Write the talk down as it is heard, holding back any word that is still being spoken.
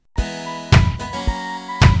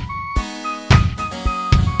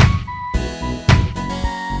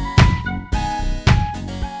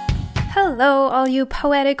Hello, all you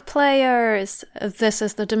poetic players! This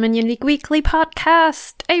is the Dominion League Weekly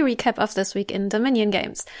Podcast, a recap of this week in Dominion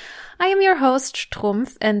games. I am your host,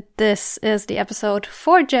 Strumpf, and this is the episode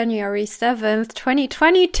for January 7th,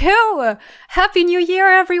 2022! Happy New Year,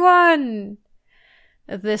 everyone!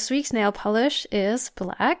 This week's nail polish is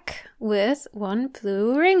black with one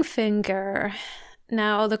blue ring finger.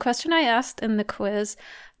 Now, the question I asked in the quiz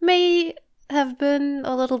may have been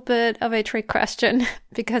a little bit of a trick question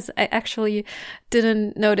because I actually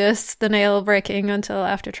didn't notice the nail breaking until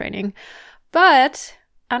after training. But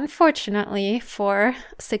unfortunately for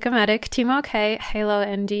Sycomatic, Team OK, Halo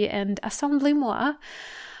Andy, and Assembly Moi,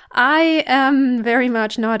 I am very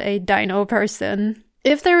much not a dino person.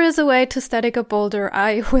 If there is a way to static a boulder,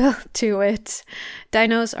 I will do it.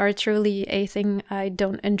 Dinos are truly a thing I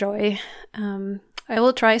don't enjoy. I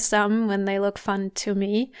will try some when they look fun to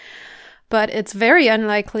me. But it's very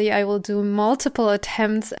unlikely I will do multiple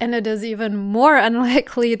attempts, and it is even more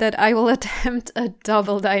unlikely that I will attempt a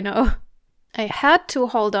double dino. I had to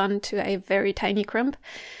hold on to a very tiny crimp,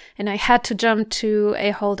 and I had to jump to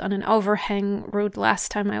a hold on an overhang route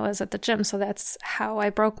last time I was at the gym, so that's how I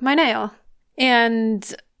broke my nail.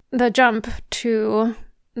 And the jump to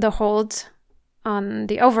the hold on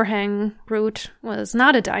the overhang route was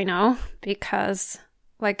not a dino, because,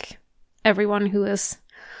 like everyone who is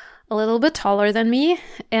a little bit taller than me,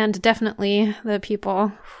 and definitely the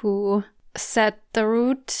people who set the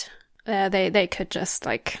route, they could just,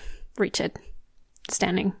 reach it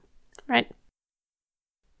standing, right?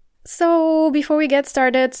 So, before we get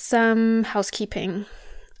started, some housekeeping.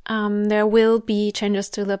 There will be changes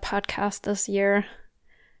to the podcast this year.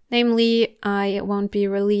 Namely, I won't be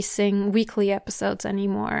releasing weekly episodes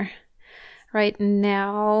anymore. Right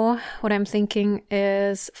now, what I'm thinking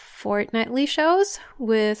is fortnightly shows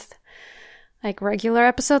with regular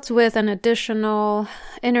episodes with an additional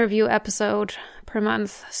interview episode per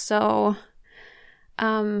month. So,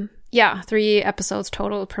 3 episodes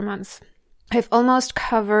total per month. I've almost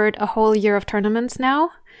covered a whole year of tournaments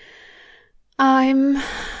now. I'm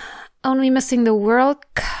only missing the World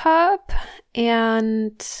Cup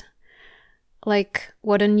and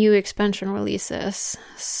what a new expansion release is.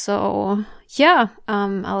 So,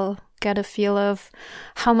 I'll get a feel of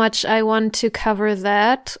how much I want to cover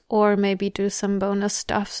that, or maybe do some bonus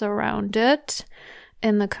stuffs around it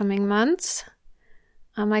in the coming months.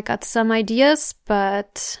 I got some ideas,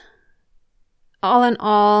 but all in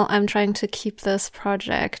all, I'm trying to keep this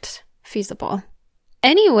project feasible.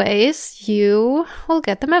 Anyways, you will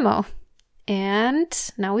get the memo. And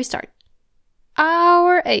now we start.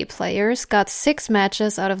 Our A players got 6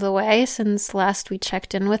 matches out of the way since last we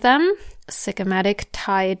checked in with them. Sycomatic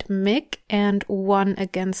tied Mick and won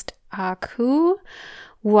against Aku,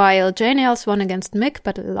 while J-Nails won against Mick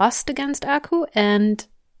but lost against Aku and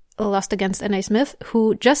lost against N.A. Smith,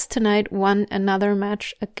 who just tonight won another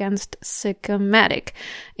match against Sycomatic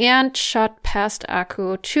and shot past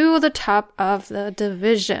Aku to the top of the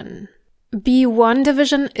division. B1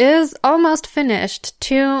 division is almost finished.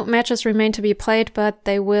 2 matches remain to be played, but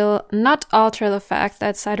they will not alter the fact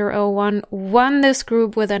that Cider01 won this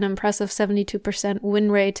group with an impressive 72%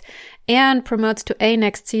 win rate and promotes to A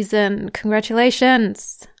next season.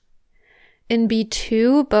 Congratulations! In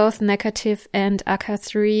B2, both Negative and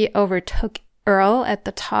AK3 overtook Earl at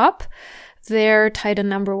the top. They're tied in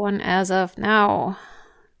number 1 as of now.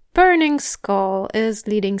 Burning Skull is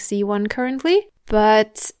leading C1 currently,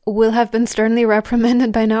 but will have been sternly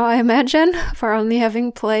reprimanded by now, I imagine, for only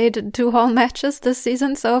having played 2 whole matches this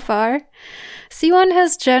season so far. C1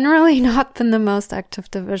 has generally not been the most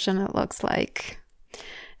active division, it looks like.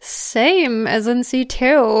 Same as in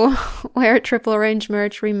C2, where Triple Range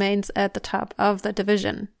Merge remains at the top of the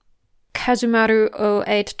division. Kazumaru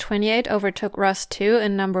 0828 overtook Rust 2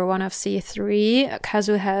 in number 1 of C3.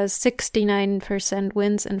 Kazu has 69%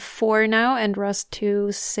 wins in 4 now, and Rust 2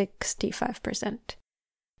 65%.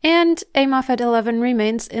 And Amoff at 11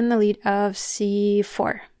 remains in the lead of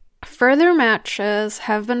C4. Further matches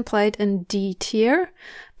have been played in D tier,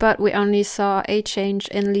 but we only saw a change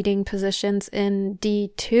in leading positions in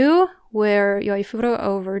D2, where Yoifuro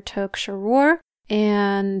overtook Sharor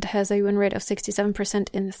and has a win rate of 67%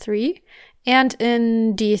 in 3. And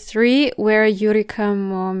in D3, where Yurika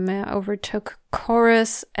Mome overtook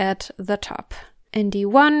Chorus at the top. In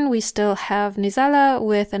D1, we still have Nizala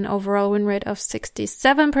with an overall win rate of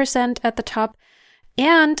 67% at the top.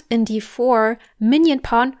 And in D4, Minion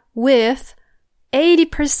Pawn with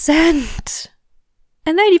 80%.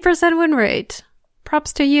 An 80% win rate.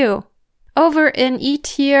 Props to you. Over in E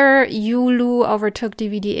tier, Yulu overtook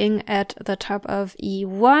DVD Ing at the top of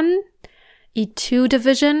E1. E2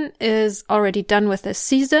 division is already done with this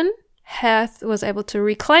season. Heth was able to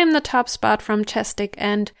reclaim the top spot from Chestic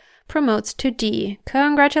and promotes to D.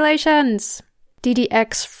 Congratulations!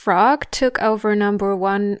 DDX Frog took over number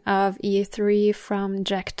 1 of E3 from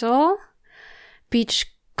Jektal.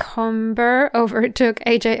 Beachcomber overtook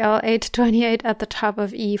AJL 828 at the top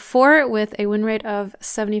of E4 with a win rate of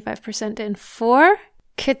 75% in 4.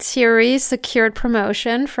 Kitsuri secured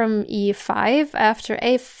promotion from E5 after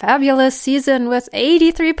a fabulous season with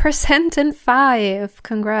 83% in 5.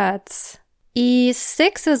 Congrats.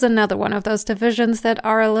 E6 is another one of those divisions that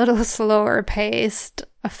are a little slower paced.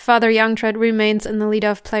 Father Youngtread remains in the lead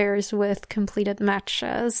of players with completed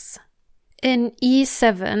matches. In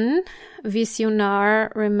E7,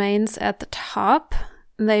 Visionar remains at the top.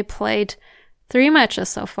 They played 3 matches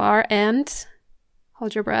so far and,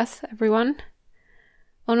 hold your breath, everyone,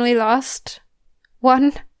 only lost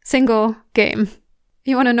 1 single game.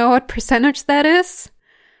 You want to know what percentage that is?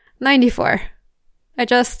 94.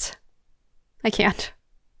 I can't.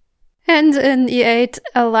 And in E8,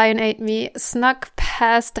 a Lion Ate Me snuck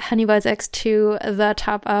past Hannibal's X to the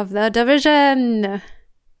top of the division.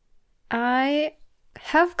 I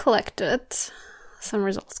have collected some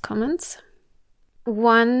results comments.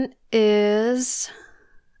 One is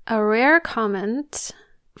a rare comment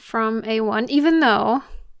from A1, even though,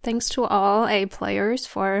 thanks to all A players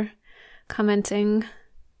for commenting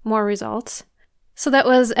more results. So that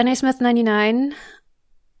was NA Smith 99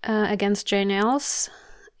 against J Nails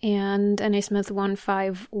and NA Smith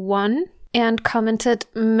 151, and commented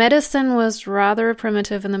medicine was rather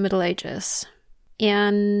primitive in the Middle Ages.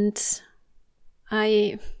 And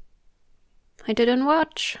I didn't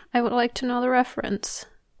watch. I would like to know the reference.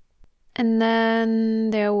 And then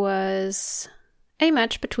there was a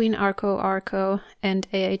match between Arco and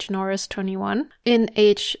AH Norris 21. In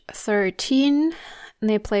H13,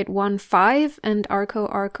 they played 1-5, and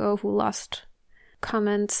Arco, who lost,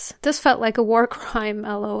 comments, "This felt like a war crime,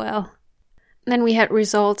 lol." Then we had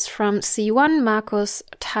results from C1. Marcus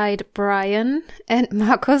tied Brian, and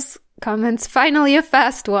Marcus comments, "Finally a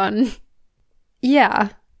fast one." Yeah,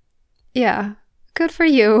 good for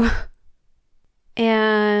you.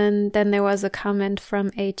 And then there was a comment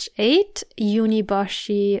from H8.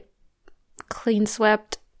 Uniboshi clean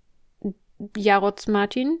swept Jared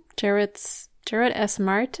S.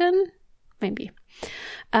 Martin? Maybe.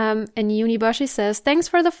 And Uniboshi says, "Thanks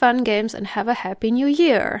for the fun games and have a happy new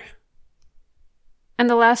year." And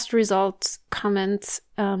the last results comment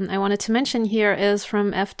I wanted to mention here is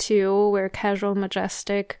from F2, where Casual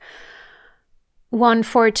Majestic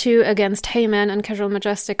 1-4-2 against Heyman, and Casual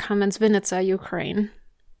Majestic comments Vinnytsia, Ukraine.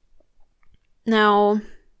 Now,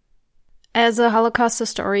 as a Holocaust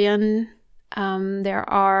historian, there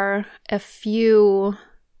are a few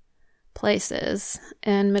places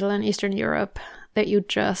in Middle and Eastern Europe that you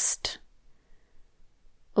just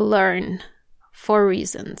learn for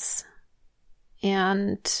reasons.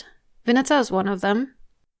 And Vinnytsia is one of them.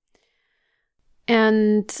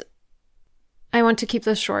 And I want to keep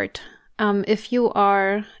this short. If you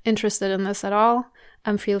are interested in this at all,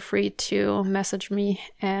 feel free to message me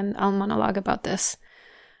and I'll monologue about this.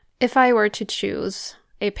 If I were to choose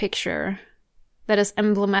a picture that is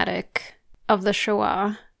emblematic of the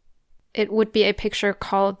Shoah, it would be a picture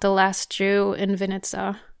called The Last Jew in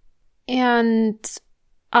Vinnytsia. And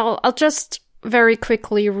I'll just very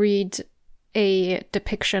quickly read a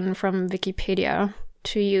depiction from Wikipedia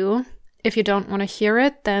to you. If you don't want to hear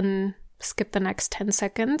it, then skip the next 10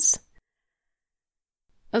 seconds.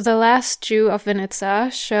 The Last Jew of Vinnytsia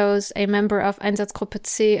shows a member of Einsatzgruppe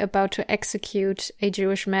C about to execute a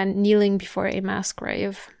Jewish man kneeling before a mass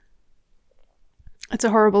grave. It's a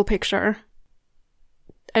horrible picture.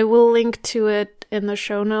 I will link to it in the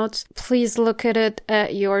show notes. Please look at it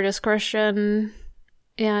at your discretion.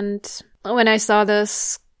 And when I saw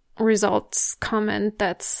this results comment,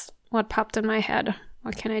 that's what popped in my head.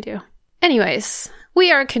 What can I do? Anyways, we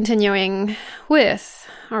are continuing with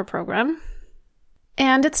our program.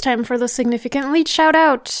 And it's time for the significant lead shout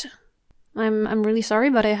out. I'm really sorry,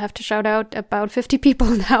 but I have to shout out about 50 people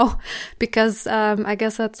now because I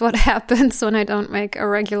guess that's what happens when I don't make a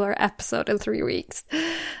regular episode in 3 weeks.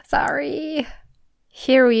 Sorry.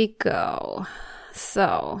 Here we go.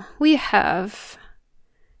 So we have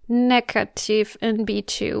Negative in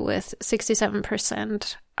B2 with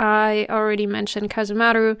 67%. I already mentioned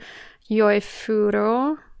Kazumaru,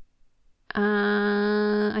 Yoifuro.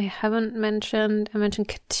 I mentioned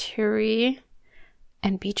Kateri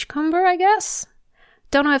and Beachcomber, I guess.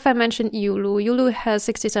 Don't know if I mentioned Yulu. Yulu has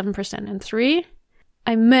 67% in 3.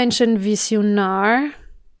 I mentioned Visionar.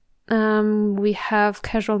 We have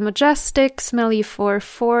Casual Majestic, Smelly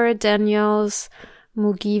 44, Daniels,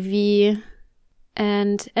 Mugivi,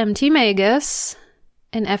 and MT Magus.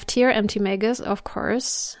 In F tier, MT Magus, of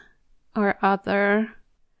course, our other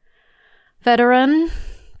veteran.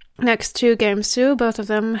 Next to Gamesu, both of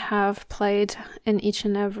them have played in each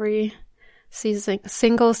and every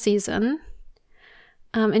single season.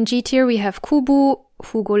 In G tier, we have Kubu,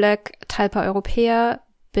 Hugolek, Talpa Europäer,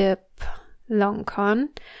 Bip, Longcon,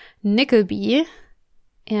 Nickelby,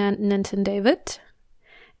 and Ninten David.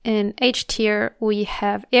 In H tier, we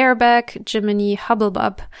have Airbag, Jiminy,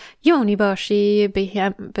 Hubblebub, Yoniboshi,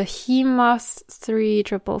 Behemoth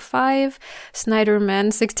 3555,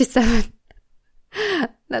 Snyderman 67.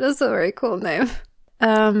 That is a very cool name.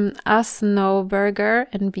 Snowburger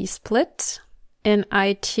and B-Split. In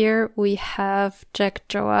I tier, we have Jack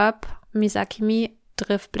Joab, Misakimi,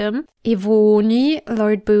 Driftblim, Ivoni,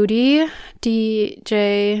 Lord Booty,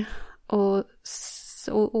 DJ Ose,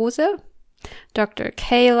 Dr.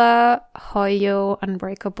 Kayla, Hoyo,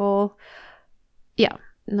 Unbreakable. Yeah,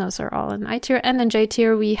 those are all in I tier. And in J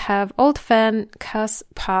tier, we have Old Fan,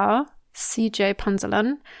 Kaspar, CJ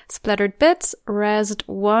Punzalan, Splattered Bits, Razed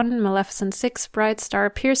 1, Maleficent 6, Bright Star,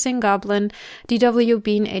 Piercing Goblin, DW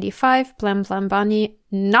Bean 85, Blam Blam Bunny,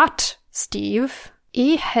 Not Steve,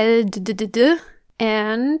 Held,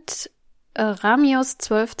 and Ramios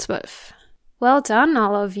 1212. Well done,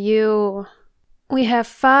 all of you. We have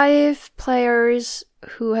 5 players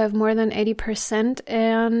who have more than 80%,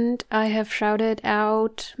 and I have shouted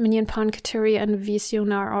out Minion Pon, Katuri, and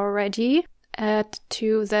Visionar already. Add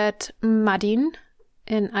to that Madin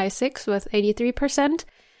in I6 with 83%,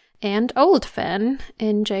 and Old Fan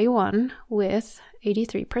in J1 with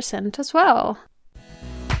 83% as well.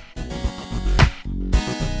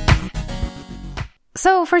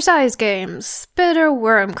 So for size games, Bitter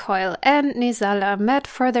Wormcoil and Nizala met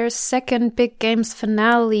for their second Big Games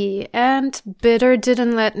finale, and Bitter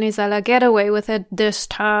didn't let Nizala get away with it this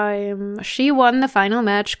time. She won the final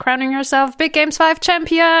match, crowning herself Big Games 5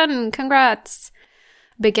 champion! Congrats!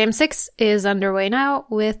 Big Game 6 is underway now,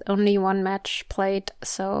 with only one match played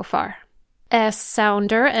so far. S.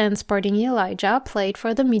 Sounder and Sporting Elijah played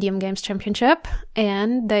for the Medium Games Championship,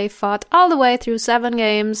 and they fought all the way through 7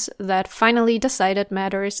 games that finally decided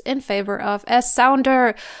matters in favor of S.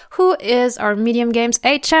 Sounder, who is our Medium Games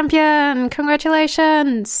 8 champion!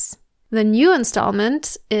 Congratulations! The new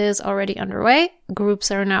installment is already underway.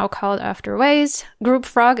 Groups are now called after ways. Group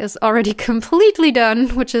Frog is already completely done,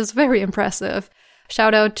 which is very impressive.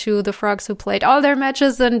 Shout out to the frogs who played all their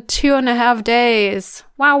matches in 2.5 days.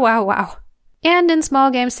 Wow, wow, wow. And in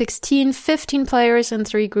Small Game 16, 15 players in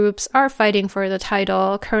 3 groups are fighting for the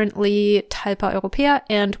title. Currently, Talpa Europäer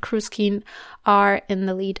and Kruskin are in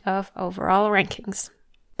the lead of overall rankings.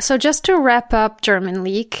 So just to wrap up German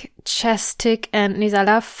League, Chestik and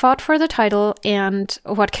Nizala fought for the title, and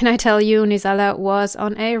what can I tell you, Nizala was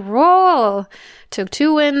on a roll. Took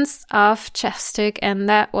 2 wins off Chestik, and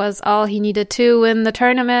that was all he needed to win the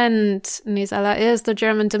tournament. Nizala is the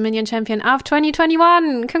German Dominion champion of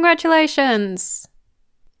 2021. Congratulations!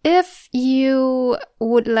 If you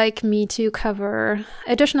would like me to cover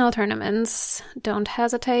additional tournaments, don't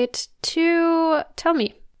hesitate to tell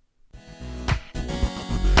me.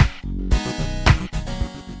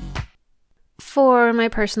 For my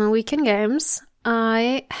personal weekend games,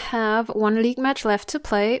 I have 1 league match left to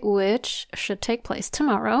play, which should take place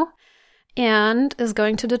tomorrow, and is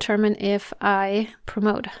going to determine if I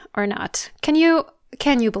promote or not. Can you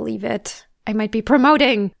believe it? I might be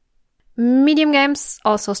promoting! Medium games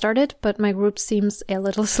also started, but my group seems a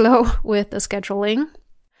little slow with the scheduling.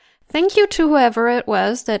 Thank you to whoever it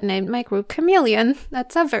was that named my group Chameleon.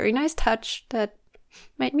 That's a very nice touch that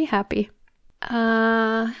made me happy.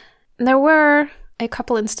 There were a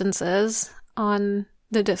couple instances on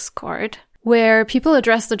the Discord where people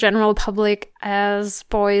address the general public as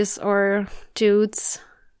boys or dudes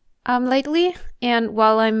lately. And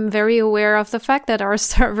while I'm very aware of the fact that our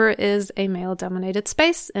server is a male-dominated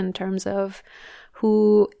space in terms of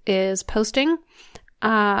who is posting,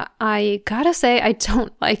 I gotta say I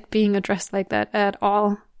don't like being addressed like that at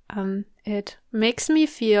all. It makes me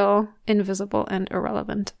feel invisible and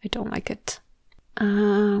irrelevant. I don't like it.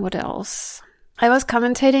 What else? I was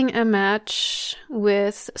commentating a match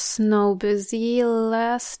with Snowbusy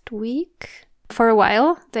last week. For a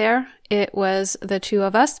while there, it was the 2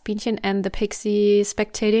 of us, Bienchen and the Pixie,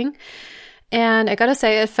 spectating. And I gotta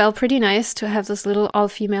say, it felt pretty nice to have this little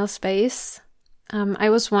all-female space. I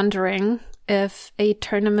was wondering if a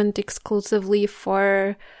tournament exclusively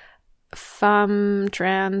for femme,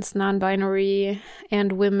 trans, non-binary,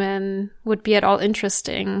 and women would be at all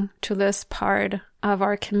interesting to this part of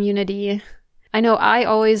our community. I know I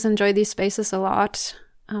always enjoy these spaces a lot.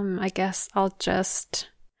 I guess I'll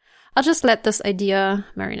I'll just let this idea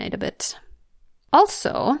marinate a bit.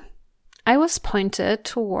 Also, I was pointed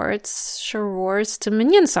towards Sharor's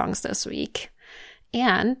Dominion songs this week,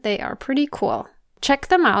 and they are pretty cool. Check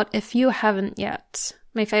them out if you haven't yet.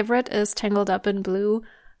 My favorite is Tangled Up in Blue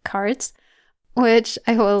Cards, which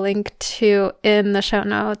I will link to in the show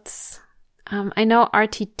notes. I know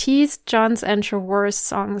RTT's, John's, and Sharor's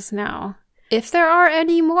songs now. If there are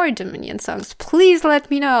any more Dominion songs, please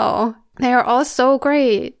let me know. They are all so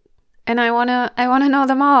great, and I wanna know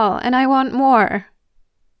them all, and I want more.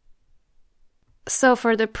 So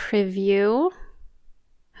for the preview,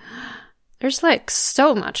 there's like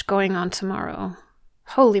so much going on tomorrow.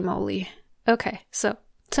 Holy moly. Okay, so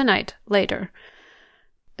tonight, later,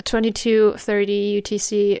 22:30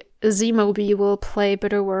 UTC, Z-Mobi will play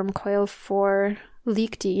Bitterworm Coil for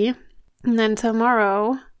League D. And then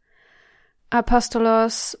tomorrow,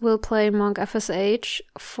 Apostolos will play Monk FSH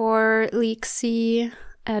for League C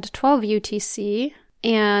at 12 UTC.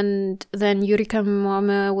 And then Yurika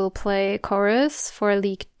Momo will play Chorus for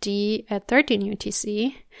League D at 13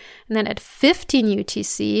 UTC. And then at 15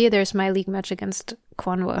 UTC, there's my league match against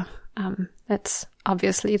Kwanwa. That's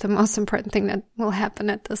obviously the most important thing that will happen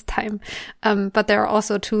at this time. But there are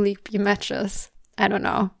also 2 League B matches. I don't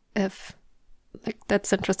know if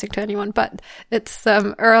that's interesting to anyone, but it's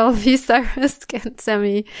Earl v. Cyrus and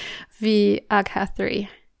Semi v. Agha3.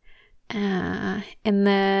 And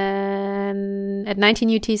then at 19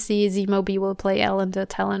 UTC, Z-Mobi will play Ellen de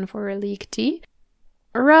Talon for League D.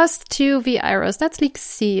 Rust 2 v. Iros, that's League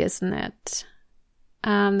C, isn't it?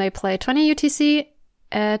 They play 20 UTC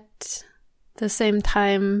at the same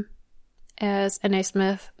time as N.A.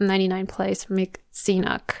 Smith. 99 plays Mick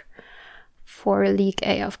Zinuk for League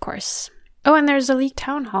A, of course. Oh, and there's a League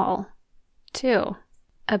Town Hall, too,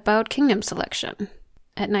 about Kingdom Selection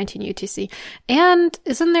at 19 UTC. And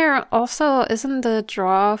isn't the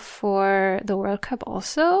draw for the World Cup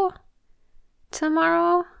also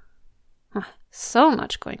tomorrow? So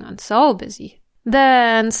much going on, so busy.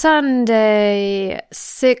 Then Sunday,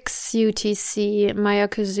 6 UTC, Maya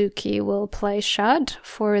Kazuki will play Shad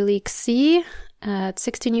for League C. At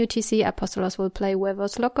 16 UTC, Apostolos will play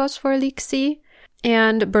Huevos Locos for League C.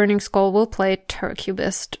 And Burning Skull will play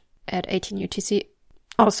Turcubist at 18 UTC,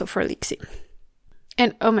 also for League C.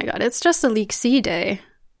 And oh my god, it's just a League C day,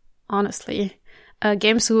 honestly.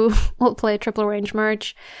 Gamesu will play Triple Range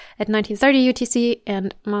Merge at 1930 UTC,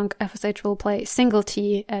 and Monk FSH will play Single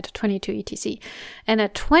T at 22 UTC. And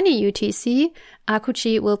at 20 UTC,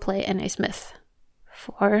 Akuchi will play N.A. Smith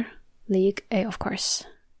for League A, of course.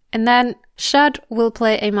 And then Shad will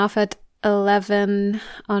play a Moffat 11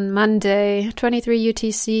 on Monday, 23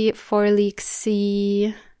 UTC for League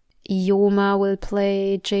C. Yoma will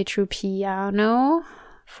play J-True Piano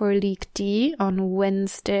for League D on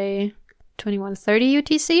Wednesday, 21:30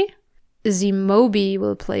 UTC. Z-Mobi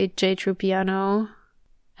will play J-True Piano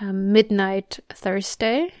midnight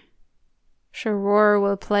Thursday. Sharor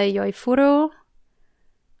will play Yoifuro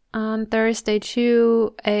on Thursday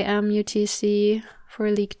 2 a.m. UTC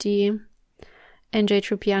for League D. And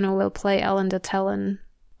J-True Piano will play Ellen de Talon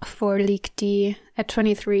for League D at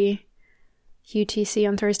 23 UTC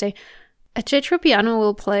on Thursday. J-True Piano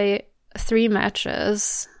will play 3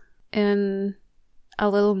 matches in a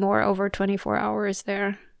little more over 24 hours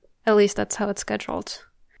there. At least that's how it's scheduled.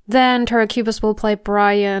 Then Turacubus will play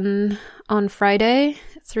Brian on Friday,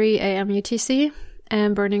 3 a.m. UTC.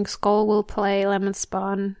 And Burning Skull will play Lemon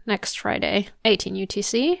Spawn next Friday, 18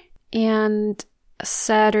 UTC. And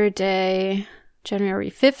Saturday, January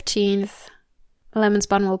 15th, Lemon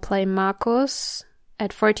Spawn will play Marcos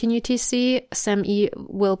at 14 UTC. Sam E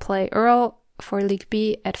will play Earl for League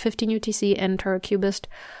B at 15 UTC. And Turacubist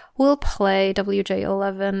will play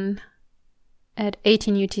WJ11 at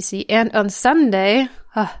 18 UTC. And on Sunday,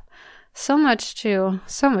 so much to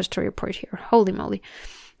report here. Holy moly.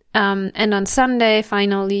 And on Sunday,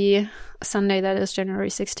 finally, Sunday that is January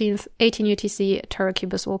 16th, 18 UTC,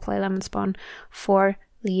 Turacubus will play Lemon Spawn for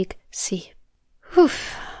League C. Whew.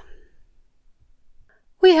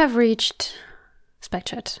 We have reached Spec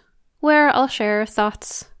Chat, where I'll share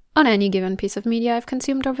thoughts on any given piece of media I've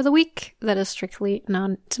consumed over the week that is strictly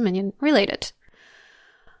non-Dominion related.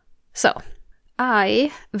 So,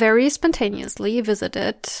 I very spontaneously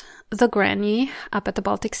visited the granny up at the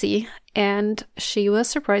Baltic Sea, and she was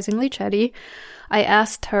surprisingly chatty. I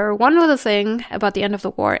asked her one little thing about the end of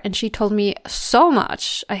the war, and she told me so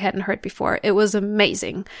much I hadn't heard before. It was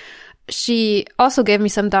amazing. She also gave me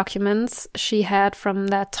some documents she had from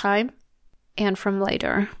that time and from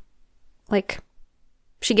later.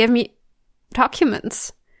 She gave me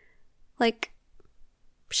documents.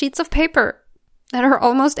 Sheets of paper that are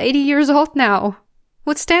almost 80 years old now.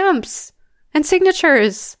 with stamps and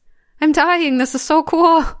signatures. I'm dying. This is so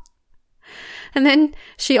cool. And then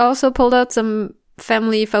she also pulled out some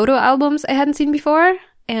family photo albums I hadn't seen before.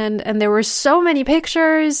 And there were so many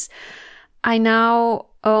pictures. I now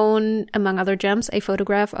own, among other gems, a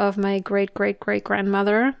photograph of my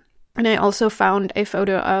great-great-great-grandmother. And I also found a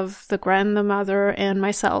photo of the grandmother and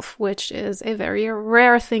myself, which is a very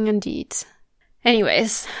rare thing indeed.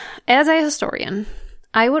 Anyways, as a historian,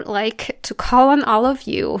 I would like to call on all of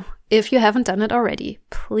you, if you haven't done it already,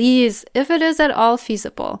 please, if it is at all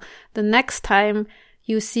feasible, the next time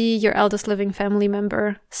you see your eldest living family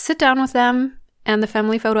member, sit down with them and the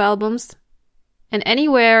family photo albums, and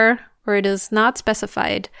anywhere where it is not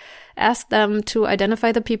specified, ask them to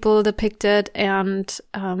identify the people depicted and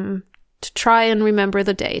to try and remember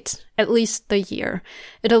the date, at least the year.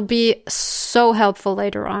 It'll be so helpful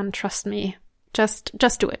later on, trust me. Just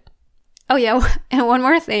do it. Oh yeah, and one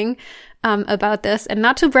more thing about this, and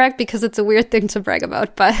not to brag because it's a weird thing to brag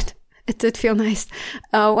about, but it did feel nice.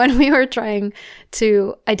 When we were trying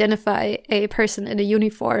to identify a person in a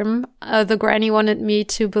uniform, the granny wanted me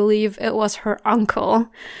to believe it was her uncle,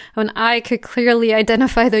 when I could clearly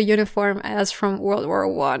identify the uniform as from World War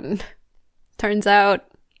I. Turns out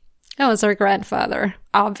it was her grandfather,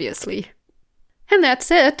 obviously. And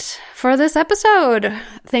that's it for this episode.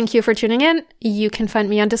 Thank you for tuning in. You can find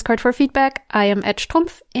me on Discord for feedback. I am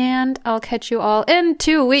 @Crimp, and I'll catch you all in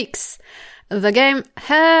 2 weeks. The game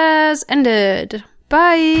has ended.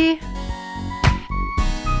 Bye!